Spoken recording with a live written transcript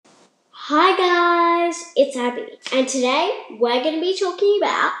Hi guys, it's Abby, and today we're going to be talking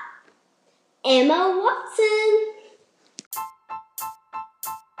about Emma Watson.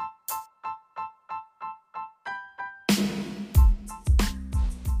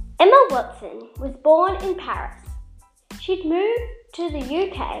 Emma Watson was born in Paris. She'd moved to the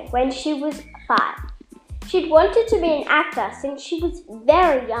UK when she was 5. She'd wanted to be an actor since she was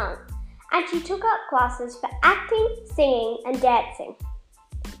very young, and she took up classes for acting, singing, and dancing.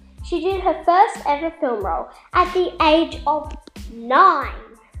 She did her first ever film role at the age of 9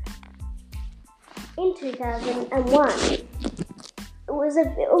 in 2001. It was a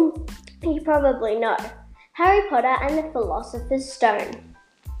film you probably know, Harry Potter and the Philosopher's Stone.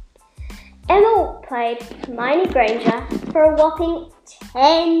 Emma played Hermione Granger for a whopping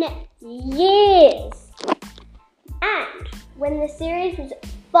 10 years. And when the series was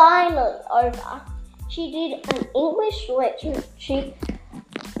finally over, she did an English literature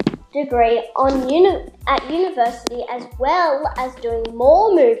degree at university, as well as doing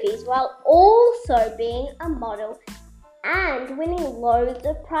more movies while also being a model and winning loads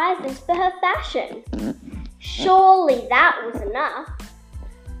of prizes for her fashion. Surely that was enough.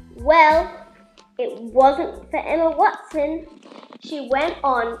 Well, it wasn't for Emma Watson. She went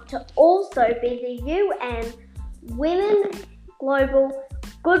on to also be the UN Women Global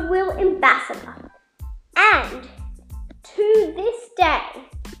Goodwill Ambassador, and to this day,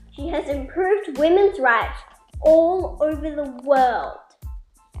 she has improved women's rights all over the world.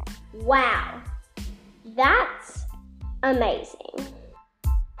 Wow, that's amazing.